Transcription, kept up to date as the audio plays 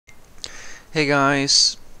Hey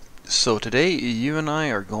guys, so today you and I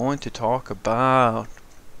are going to talk about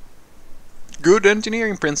good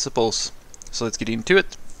engineering principles. So let's get into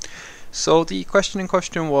it. So the question in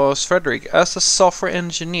question was, Frederick, as a software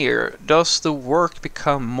engineer, does the work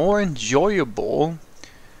become more enjoyable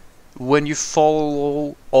when you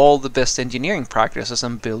follow all the best engineering practices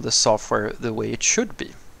and build the software the way it should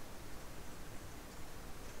be?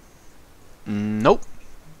 Nope,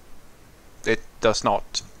 it does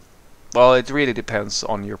not. Well, it really depends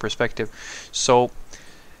on your perspective. So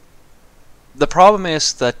the problem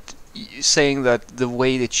is that saying that the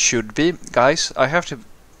way it should be, guys, I have to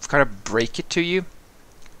kind of break it to you.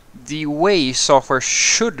 The way software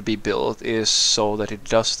should be built is so that it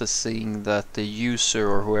does the thing that the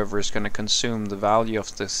user or whoever is going to consume the value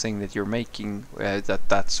of the thing that you're making,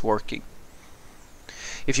 that's working.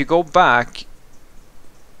 If you go back,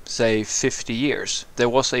 say 50 years, there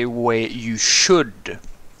was a way you should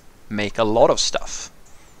make a lot of stuff,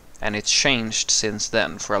 and it's changed since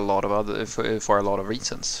then for a lot of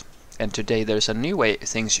reasons. And today there's a new way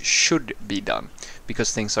things should be done,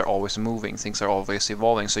 because things are always moving, things are always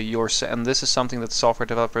evolving. So and this is something that software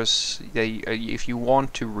developers, if you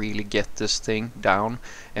want to really get this thing down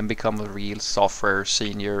and become a real software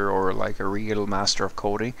senior or like a real master of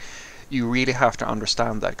coding, you really have to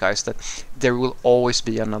understand that, guys, that there will always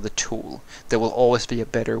be another tool. There will always be a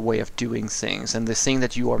better way of doing things. And the thing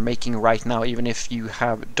that you are making right now, even if you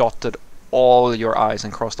have dotted all your I's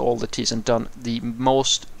and crossed all the T's and done the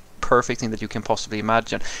most perfect thing that you can possibly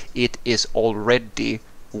imagine, it is already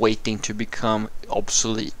waiting to become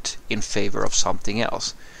obsolete in favor of something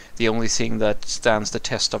else. The only thing that stands the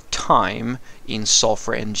test of time in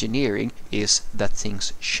software engineering is that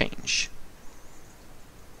things change.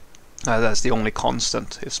 That's the only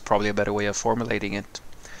constant, is probably a better way of formulating it.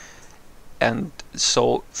 And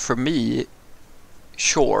so for me,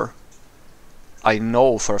 sure, I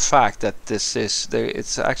know for a fact that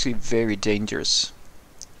it's actually very dangerous,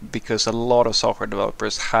 because a lot of software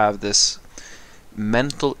developers have this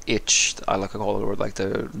mental itch, I like to call it, or like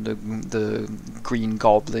the green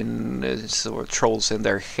goblin or trolls in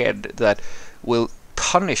their head that will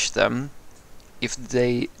punish them if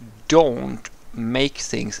they don't make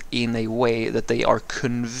things in a way that they are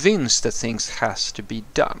convinced that things has to be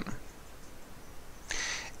done.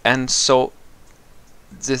 And so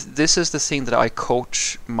this is the thing that I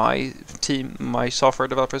coach my team, my software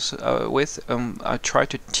developers with. I try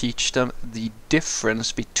to teach them the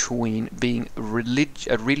difference between being a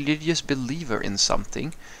religious believer in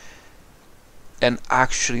something and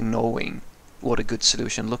actually knowing what a good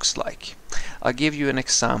solution looks like. I'll give you an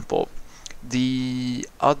example. The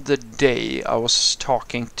other day I was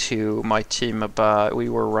talking to my team about, we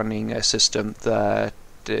were running a system that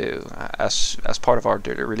as part of our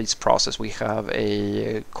release process, we have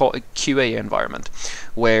a QA environment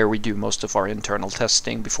where we do most of our internal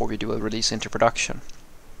testing before we do a release into production.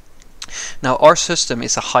 Now, our system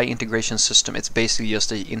is a high integration system. It's basically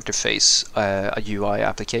just an interface, a UI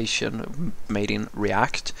application made in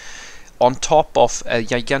React, on top of a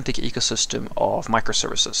gigantic ecosystem of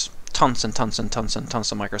microservices. Tons and tons and tons and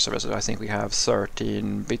tons of microservices. I think we have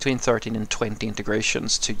between 13 and 20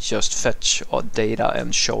 integrations to just fetch data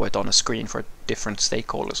and show it on a screen for different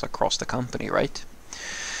stakeholders across the company, right?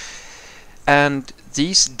 And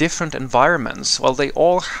these different environments, well, they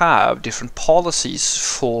all have different policies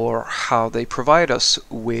for how they provide us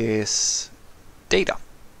with data.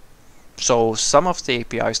 So some of the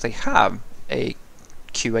APIs, they have a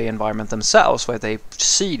QA environment themselves where they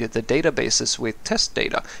seed the databases with test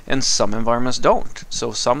data, and some environments don't.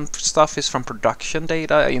 So some stuff is from production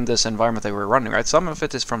data in this environment that we're running, right? Some of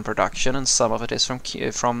it is from production and some of it is from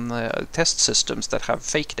test systems that have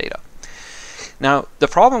fake data. Now, the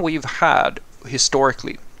problem we've had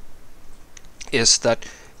historically is that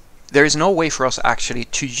there is no way for us actually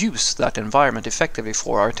to use that environment effectively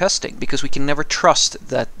for our testing, because we can never trust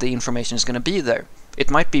that the information is going to be there. It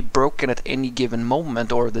might be broken at any given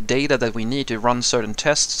moment, or the data that we need to run certain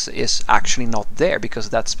tests is actually not there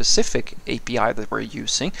because that specific API that we're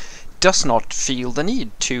using does not feel the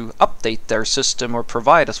need to update their system or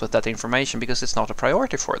provide us with that information because it's not a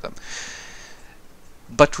priority for them.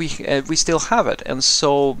 But we still have it, and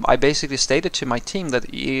so I basically stated to my team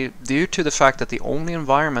that due to the fact that the only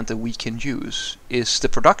environment that we can use is the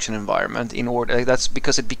production environment, that's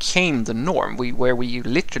because it became the norm, where we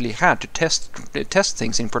literally had to test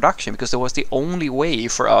things in production, because there was the only way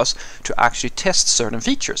for us to actually test certain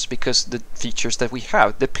features, because the features that we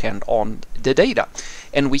have depend on the data,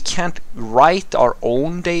 and we can't write our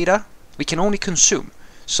own data, we can only consume.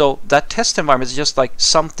 So that test environment is just like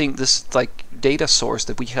something, this like data source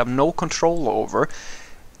that we have no control over,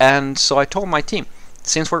 And so I told my team,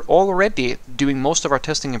 since we're already doing most of our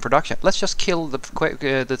testing in production, let's just kill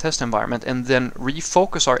the test environment and then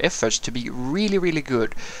refocus our efforts to be really, really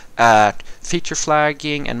good at feature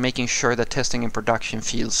flagging and making sure that testing in production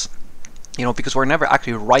feels, you know, because we're never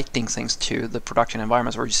actually writing things to the production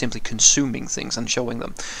environments, we're simply consuming things and showing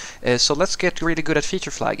them. So let's get really good at feature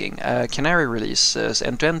flagging, canary releases,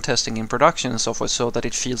 end-to-end testing in production and so forth, so that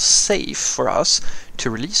it feels safe for us to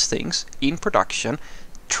release things in production,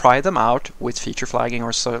 try them out with feature flagging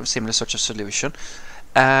or similar such a solution,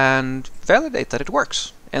 and validate that it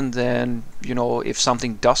works. And then, you know, if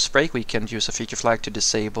something does break, we can use a feature flag to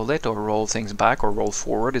disable it or roll things back or roll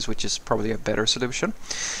forward, which is probably a better solution.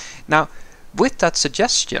 Now, with that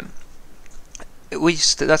suggestion,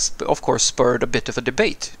 that's of course spurred a bit of a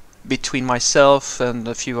debate between myself and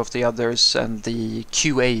a few of the others and the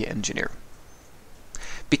QA engineer.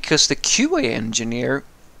 Because the QA engineer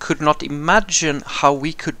could not imagine how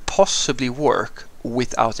we could possibly work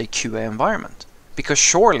without a QA environment. Because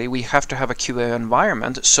surely we have to have a QA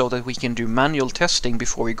environment so that we can do manual testing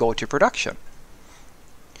before we go to production.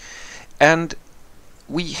 And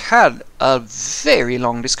we had a very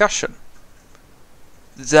long discussion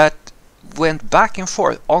that went back and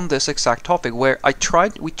forth on this exact topic, where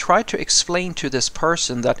we tried to explain to this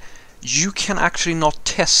person that you can actually not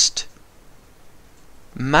test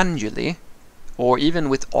manually, or even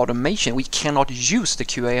with automation, we cannot use the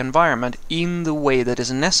QA environment in the way that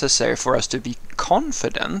is necessary for us to be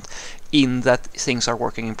confident in that things are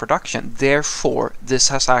working in production. Therefore, this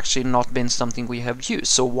has actually not been something we have used,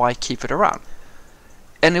 so why keep it around?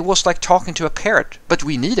 And it was like talking to a parrot, but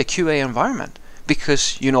we need a QA environment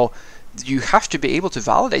because, you know, you have to be able to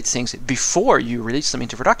validate things before you release them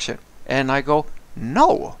into production. And I go,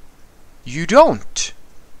 no, you don't.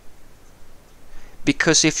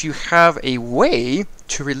 Because if you have a way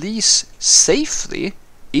to release safely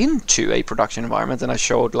into a production environment, and I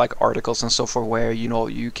showed like articles and so forth where, you know,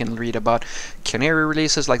 you can read about canary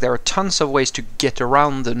releases, like there are tons of ways to get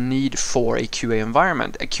around the need for a QA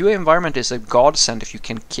environment. A QA environment is a godsend if you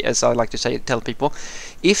can, as I like to say, tell people,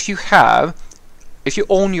 if you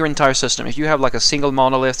own your entire system, if you have like a single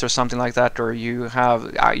monolith or something like that, or you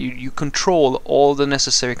have you control all the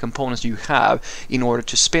necessary components you have in order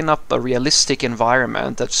to spin up a realistic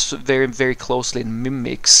environment that's very, very closely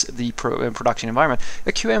mimics the production environment,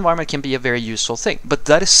 a QA environment can be a very useful thing. But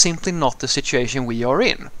that is simply not the situation we are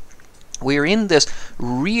in. We're in this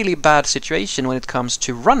really bad situation when it comes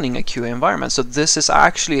to running a QA environment. So this is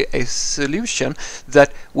actually a solution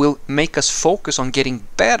that will make us focus on getting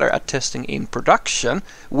better at testing in production,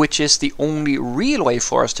 which is the only real way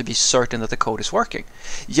for us to be certain that the code is working.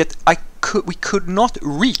 Yet we could not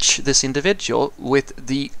reach this individual with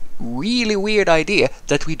the really weird idea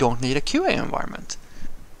that we don't need a QA environment.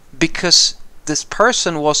 Because this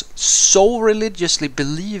person was so religiously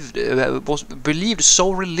believed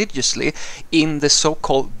so religiously in the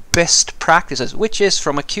so-called best practices, which is,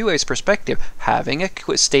 from a QA's perspective, having a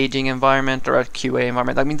staging environment or a QA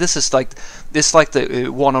environment. I mean, this is like the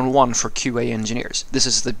one-on-one for QA engineers. This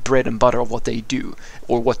is the bread and butter of what they do,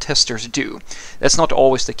 or what testers do. That's not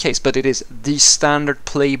always the case, but it is the standard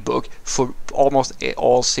playbook for almost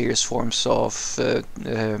all serious forms of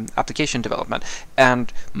application development.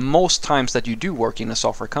 And most times that you do work in a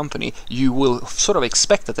software company, you will sort of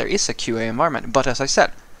expect that there is a QA environment. But as I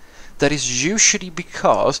said, that is usually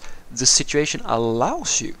because the situation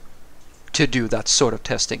allows you to do that sort of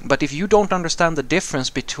testing. But if you don't understand the difference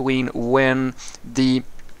between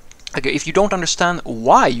if you don't understand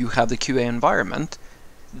why you have the QA environment,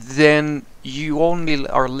 then you're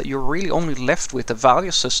really only left with a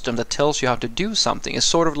value system that tells you how to do something. It's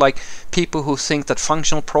sort of like people who think that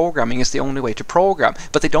functional programming is the only way to program,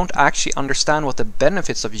 but they don't actually understand what the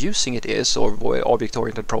benefits of using it is, or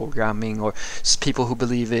object-oriented programming, or people who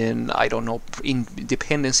believe in, I don't know, in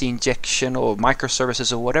dependency injection or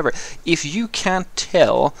microservices or whatever. If you can't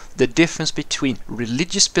tell the difference between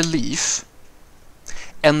religious belief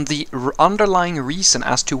and the underlying reason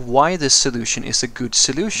as to why this solution is a good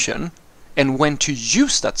solution, and when to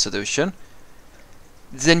use that solution,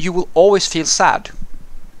 then you will always feel sad,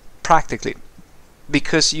 practically.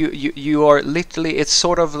 Because you are literally, it's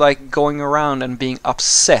sort of like going around and being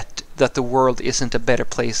upset that the world isn't a better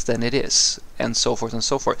place than it is, and so forth and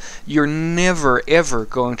so forth. You're never ever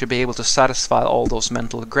going to be able to satisfy all those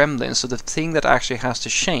mental gremlins. So the thing that actually has to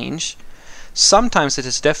change, sometimes it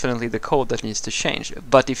is definitely the code that needs to change.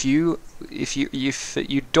 But if you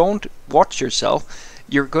don't watch yourself,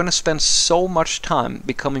 you're going to spend so much time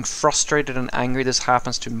becoming frustrated and angry. This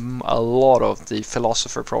happens to a lot of the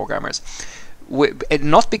philosopher programmers.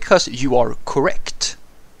 Not because you are correct,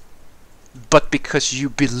 but because you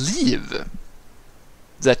believe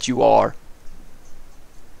that you are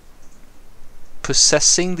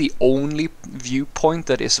possessing the only viewpoint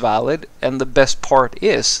that is valid. And the best part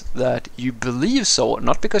is that you believe so,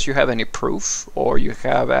 not because you have any proof or you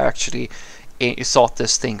have actually thought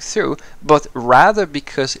this thing through, but rather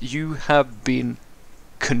because you have been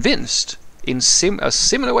convinced in a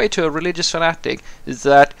similar way to a religious fanatic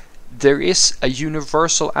that there is a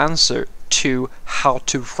universal answer to how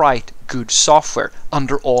to write good software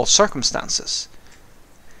under all circumstances.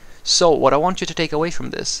 So what I want you to take away from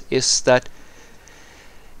this is that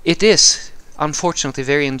it is unfortunately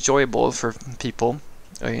very enjoyable for people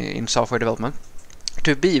in software development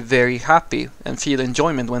to be very happy and feel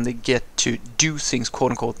enjoyment when they get to do things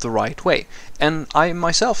quote-unquote the right way. And I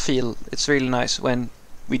myself feel it's really nice when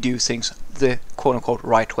we do things the quote-unquote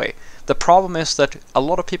right way. The problem is that a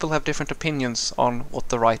lot of people have different opinions on what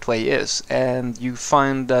the right way is, and you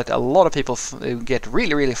find that a lot of people get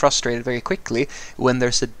really frustrated very quickly when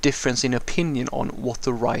there's a difference in opinion on what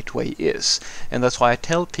the right way is. And that's why I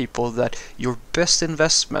tell people that your best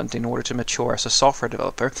investment in order to mature as a software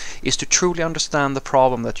developer is to truly understand the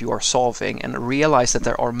problem that you are solving and realize that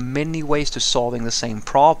there are many ways to solving the same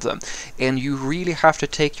problem, and you really have to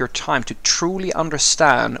take your time to truly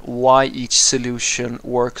understand why each solution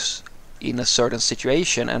works in a certain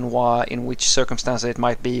situation, and why in which circumstances it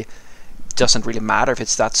might be doesn't really matter if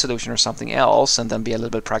it's that solution or something else, and then be a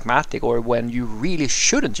little bit pragmatic, or when you really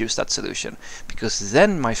shouldn't use that solution, because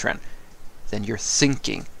then, my friend, then you're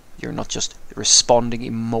thinking, you're not just responding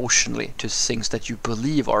emotionally to things that you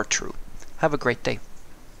believe are true. Have a great day.